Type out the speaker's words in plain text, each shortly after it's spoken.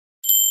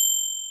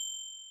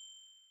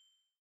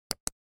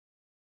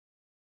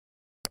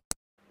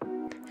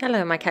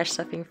Hello my cash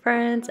stuffing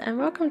friends, and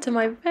welcome to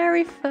my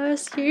very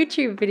first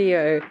YouTube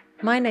video.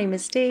 My name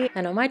is Dee,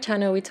 and on my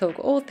channel we talk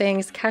all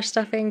things cash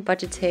stuffing,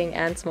 budgeting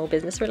and small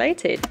business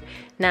related.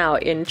 Now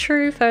in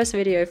true first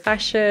video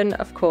fashion,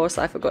 of course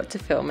I forgot to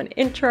film an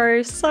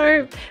intro,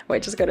 so we're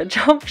just gonna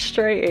jump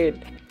straight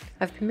in.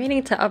 I've been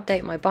meaning to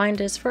update my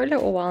binders for a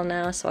little while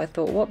now, so I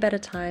thought what better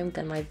time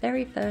than my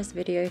very first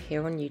video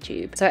here on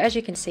YouTube. So as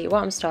you can see,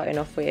 what I'm starting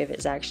off with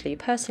is actually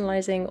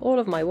personalising all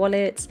of my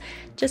wallets,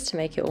 just to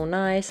make it all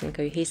nice and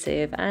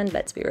cohesive and,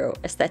 let's be real,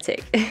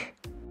 aesthetic.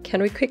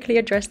 Can we quickly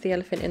address the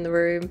elephant in the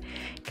room?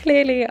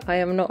 Clearly I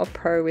am not a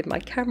pro with my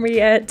camera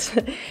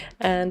yet,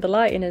 and the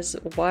lighting is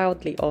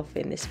wildly off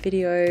in this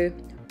video,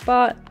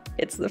 but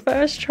it's the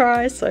first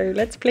try, so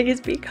let's please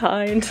be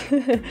kind.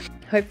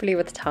 Hopefully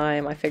with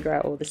time I figure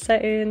out all the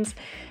settings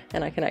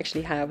and I can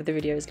actually have the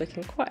videos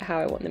looking quite how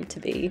I want them to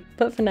be.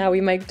 But for now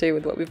we make do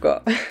with what we've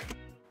got.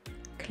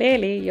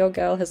 Clearly your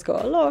girl has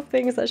got a lot of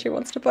things that she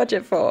wants to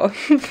budget for.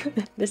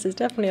 This is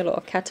definitely a lot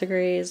of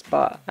categories,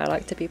 but I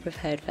like to be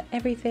prepared for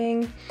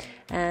everything.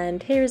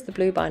 And here is the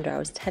blue binder I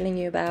was telling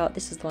you about.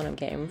 This is the one I'm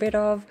getting rid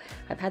of.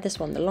 I've had this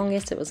one the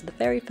longest. It was the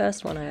very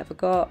first one I ever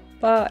got,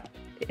 but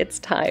it's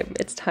time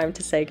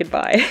to say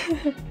goodbye.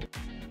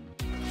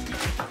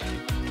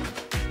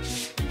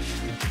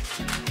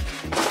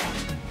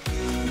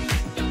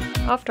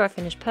 After I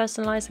finished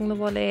personalising the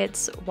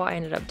wallets, what I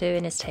ended up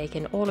doing is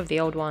taking all of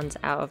the old ones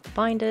out of the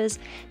binders,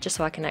 just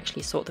so I can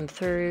actually sort them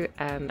through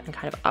and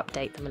kind of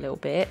update them a little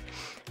bit.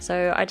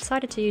 So I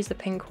decided to use the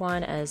pink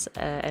one as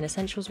an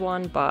essentials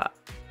one, but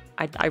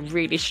I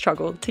really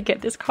struggled to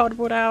get this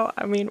cardboard out.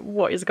 I mean,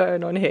 what is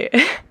going on here?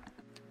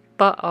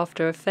 But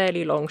after a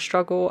fairly long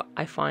struggle,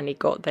 I finally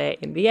got there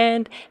in the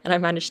end and I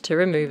managed to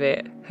remove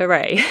it.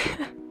 Hooray!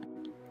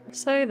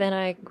 So then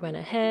I went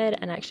ahead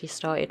and actually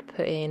started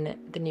putting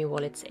the new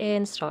wallets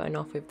in, starting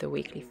off with the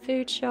weekly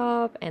food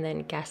shop and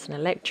then gas and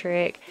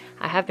electric.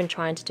 I have been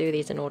trying to do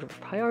these in order of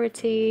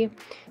priority.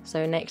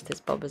 So next is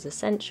Bob's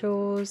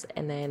Essentials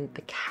and then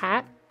the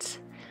cat,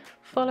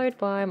 followed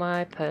by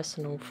my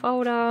personal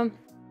folder.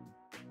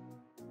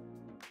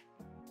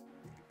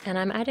 And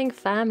I'm adding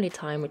family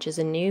time, which is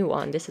a new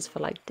one. This is for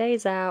like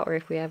days out or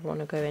if we ever want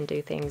to go and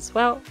do things,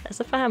 well, as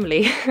a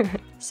family.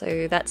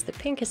 So that's the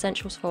pink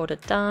essentials folder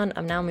done.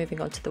 I'm now moving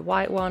on to the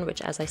white one,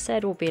 which as I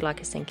said will be like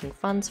a sinking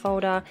funds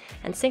folder.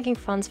 And sinking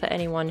funds, for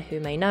anyone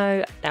who may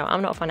know, now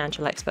I'm not a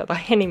financial expert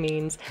by any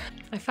means,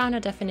 I found a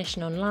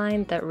definition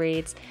online that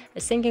reads, a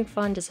sinking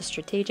fund is a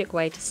strategic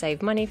way to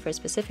save money for a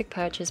specific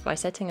purchase by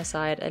setting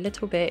aside a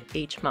little bit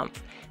each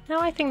month. Now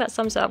I think that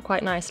sums it up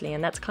quite nicely,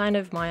 and that's kind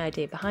of my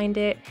idea behind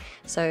it.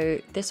 So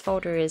this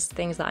folder is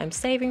things that I'm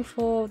saving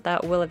for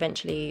that will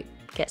eventually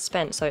get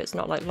spent. So it's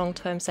not like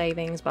long-term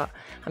savings, but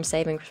I'm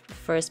saving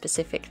for a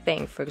specific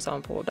thing. For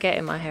example,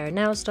 getting my hair and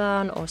nails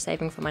done or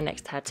saving for my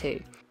next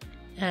tattoo.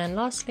 And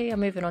lastly, I'm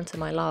moving on to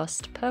my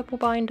last purple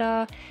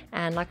binder,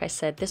 and like I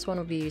said, this one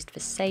will be used for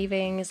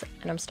savings,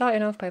 and I'm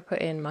starting off by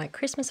putting my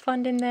Christmas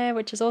fund in there,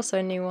 which is also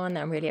a new one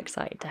that I'm really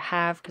excited to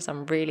have because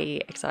I'm really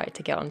excited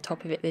to get on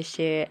top of it this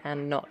year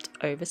and not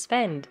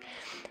overspend.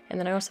 And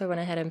then I also went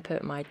ahead and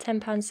put my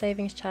 £10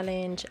 savings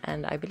challenge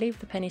and I believe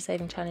the penny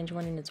saving challenge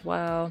one in as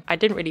well. I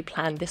didn't really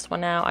plan this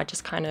one out, I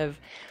just kind of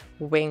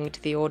winged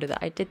the order that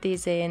I did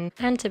these in,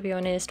 and to be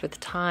honest, with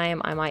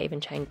time I might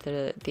even change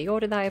the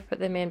order that I put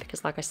them in,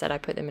 because like I said, I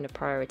put them in a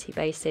priority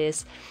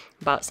basis,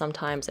 but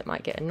sometimes it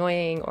might get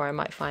annoying or I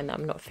might find that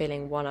I'm not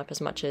feeling one up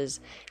as much as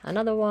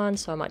another one,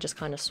 so I might just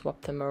kind of swap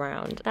them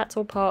around. That's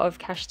all part of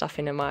cash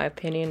stuffing in my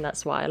opinion.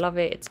 That's why I love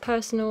it. It's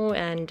personal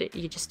and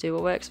you just do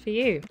what works for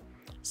you.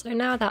 So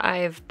now that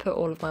I've put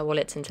all of my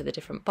wallets into the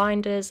different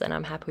binders and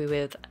I'm happy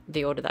with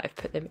the order that I've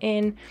put them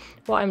in,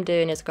 what I'm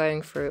doing is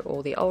going through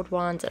all the old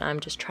ones and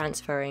I'm just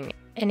transferring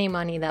any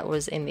money that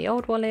was in the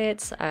old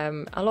wallets.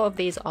 A lot of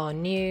these are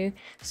new,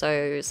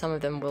 so some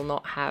of them will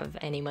not have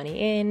any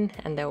money in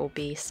and they will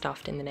be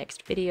stuffed in the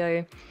next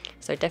video.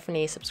 So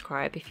definitely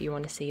subscribe if you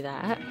want to see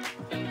that.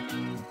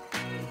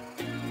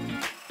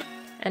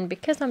 And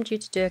because I'm due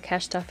to do a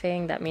cash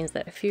stuffing, that means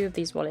that a few of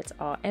these wallets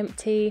are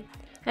empty.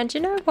 And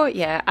you know what,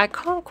 yeah, I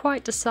can't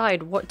quite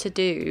decide what to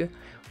do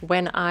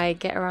when I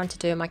get around to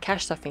doing my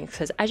cash stuffing,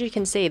 because as you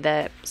can see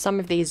there, some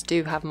of these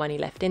do have money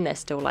left in there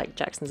still, like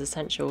Jackson's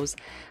Essentials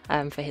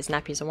for his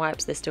nappies and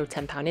wipes, there's still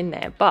 £10 in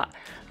there, but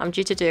I'm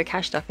due to do a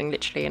cash stuffing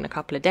literally in a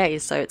couple of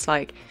days, so it's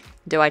like,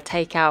 do I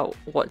take out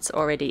what's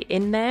already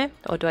in there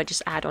or do I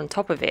just add on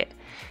top of it?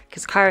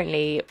 Because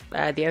currently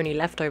the only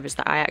leftovers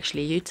that I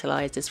actually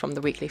utilise is from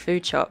the weekly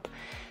food shop.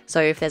 So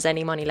if there's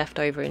any money left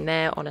over in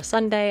there on a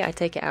Sunday, I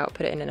take it out,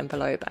 put it in an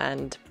envelope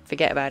and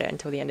forget about it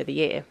until the end of the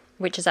year.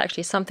 Which is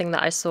actually something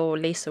that I saw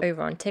Lisa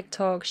over on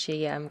TikTok.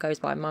 She goes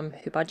by Mum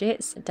Who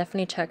Budgets.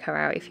 Definitely check her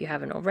out if you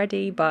haven't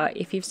already, but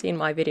if you've seen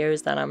my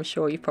videos then I'm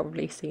sure you've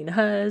probably seen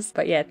hers.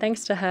 But yeah,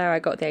 thanks to her I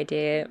got the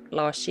idea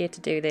last year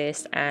to do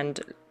this, and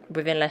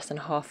within less than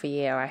half a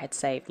year I had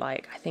saved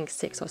like I think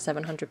 £600 or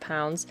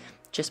 £700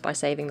 just by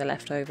saving the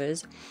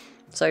leftovers.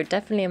 So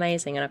definitely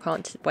amazing, and I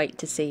can't wait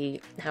to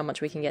see how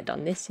much we can get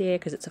done this year,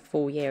 because it's a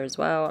full year as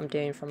well. I'm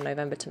doing from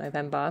November to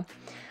November.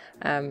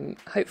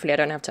 Hopefully I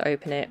don't have to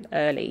open it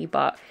early,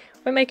 but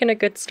we're making a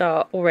good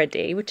start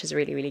already, which is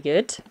really, really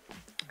good.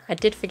 I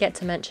did forget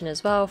to mention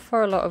as well,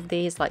 for a lot of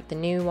these, like the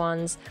new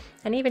ones,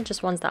 and even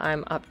just ones that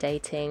I'm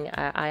updating,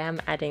 I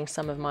am adding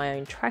some of my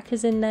own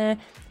trackers in there.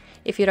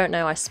 If you don't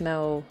know, I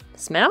smell?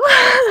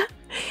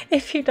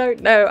 If you don't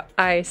know,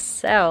 I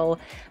sell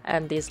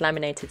these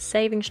laminated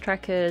savings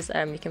trackers.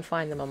 You can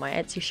find them on my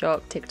Etsy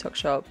shop, TikTok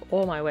shop,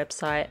 or my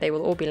website. They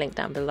will all be linked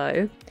down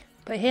below.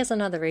 But here's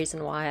another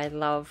reason why I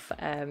love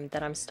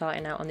that I'm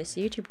starting out on this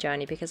YouTube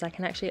journey, because I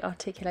can actually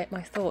articulate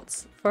my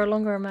thoughts for a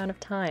longer amount of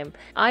time.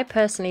 I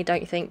personally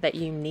don't think that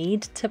you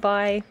need to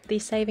buy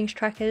these savings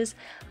trackers.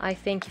 I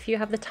think if you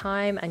have the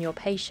time and you're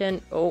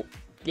patient,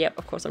 yep,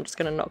 of course I'm just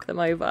going to knock them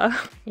over.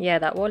 Yeah,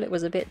 that wallet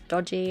was a bit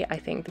dodgy. I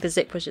think the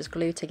zip was just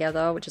glued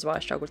together, which is why I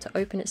struggled to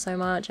open it so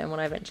much, and when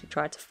I eventually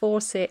tried to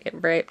force it, it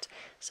ripped.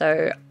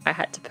 So I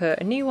had to put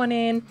a new one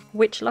in,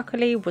 which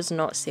luckily was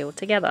not sealed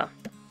together.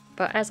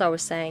 But as I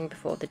was saying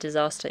before the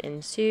disaster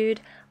ensued,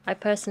 I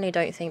personally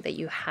don't think that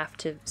you have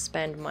to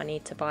spend money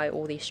to buy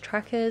all these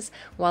trackers.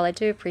 While I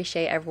do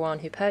appreciate everyone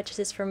who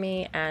purchases from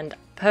me, and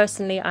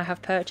personally I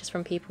have purchased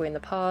from people in the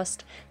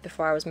past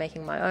before I was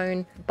making my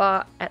own,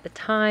 but at the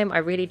time I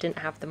really didn't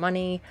have the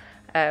money,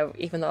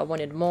 even though I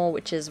wanted more,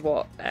 which is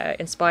what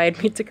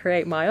inspired me to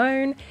create my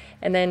own.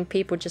 And then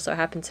people just so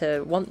happened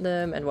to want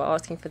them and were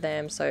asking for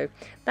them, so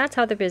that's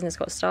how the business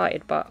got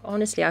started. But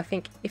honestly, I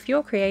think if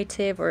you're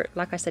creative, or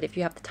like I said, if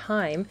you have the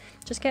time,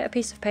 just get a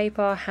piece of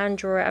paper, hand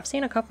draw it. I've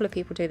seen a couple of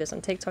people do this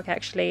on TikTok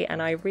actually, and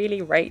I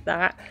really rate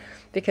that,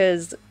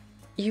 because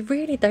you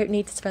really don't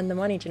need to spend the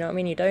money, do you know what I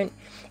mean? You don't,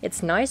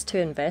 it's nice to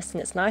invest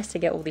and it's nice to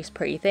get all these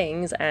pretty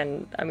things,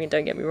 and I mean,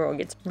 don't get me wrong,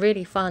 it's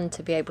really fun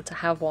to be able to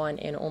have one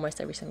in almost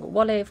every single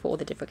wallet for all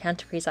the different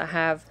categories I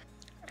have,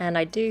 and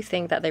I do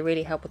think that they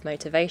really help with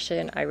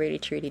motivation. I really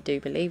truly do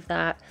believe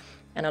that,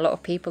 and a lot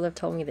of people have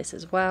told me this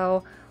as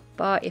well.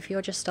 But if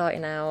you're just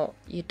starting out,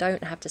 you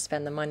don't have to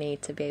spend the money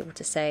to be able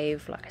to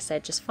save. Like I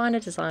said, just find a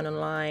design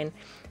online,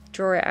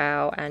 draw it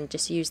out, and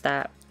just use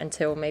that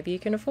until maybe you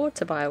can afford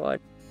to buy one.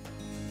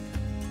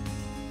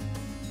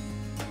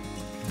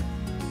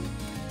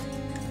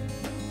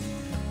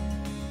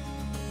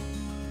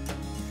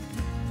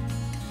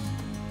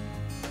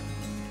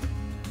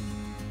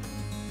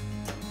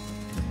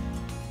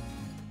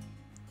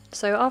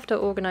 So after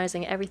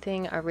organising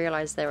everything, I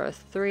realised there are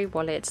 3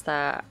 wallets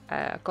that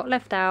got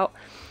left out,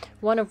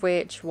 one of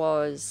which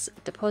was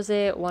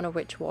deposit, one of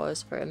which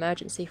was for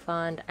emergency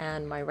fund,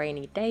 and my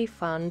rainy day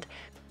fund,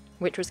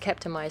 which was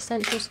kept in my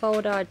essentials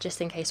folder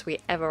just in case we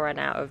ever ran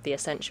out of the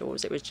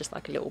essentials. It was just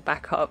like a little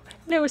backup,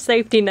 little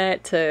safety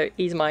net to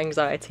ease my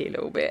anxiety a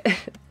little bit.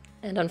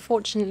 And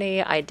unfortunately,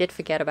 I did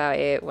forget about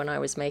it when I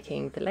was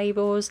making the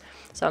labels,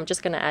 so I'm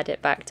just going to add it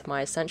back to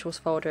my essentials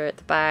folder at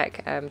the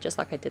back, just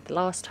like I did the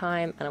last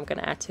time, and I'm going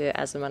to add to it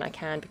as and when I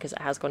can, because it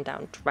has gone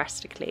down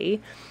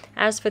drastically.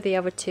 As for the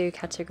other 2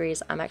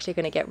 categories, I'm actually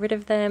going to get rid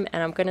of them,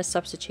 and I'm going to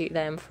substitute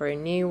them for a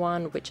new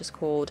one, which is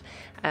called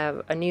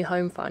a new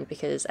home fund,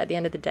 because at the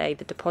end of the day,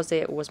 the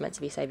deposit was meant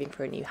to be saving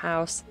for a new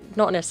house,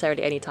 not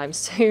necessarily anytime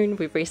soon.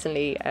 We've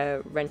recently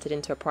rented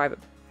into a private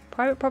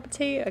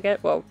property,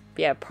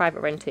 private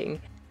renting,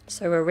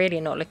 so we're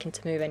really not looking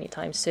to move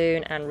anytime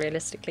soon, and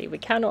realistically we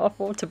cannot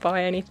afford to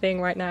buy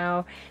anything right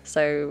now,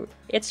 so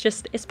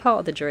it's part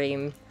of the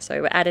dream.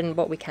 So we're adding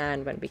what we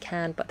can when we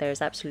can, but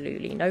there's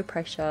absolutely no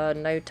pressure,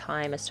 no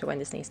time as to when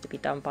this needs to be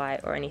done by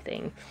or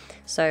anything.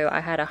 So I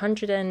had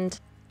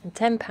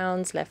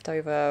 £110 left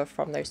over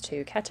from those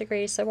 2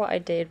 categories, so what I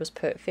did was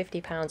put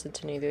 £50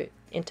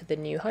 into the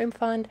new home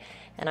fund,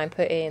 and I'm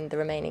putting the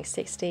remaining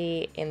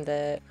 60 in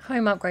the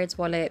home upgrades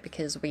wallet,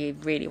 because we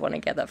really want to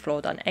get that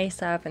floor done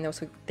ASAP, and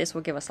this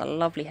will give us a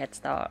lovely head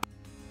start.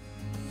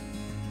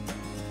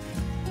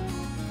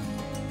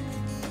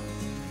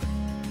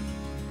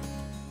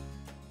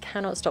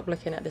 Cannot stop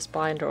looking at this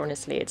binder,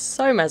 honestly, it's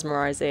so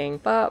mesmerizing.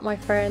 But my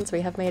friends,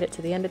 we have made it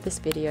to the end of this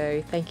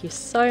video. Thank you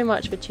so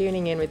much for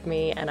tuning in with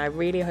me, and I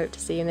really hope to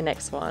see you in the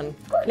next one.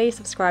 Please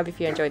subscribe if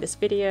you enjoyed this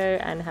video,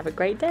 and have a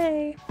great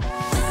day.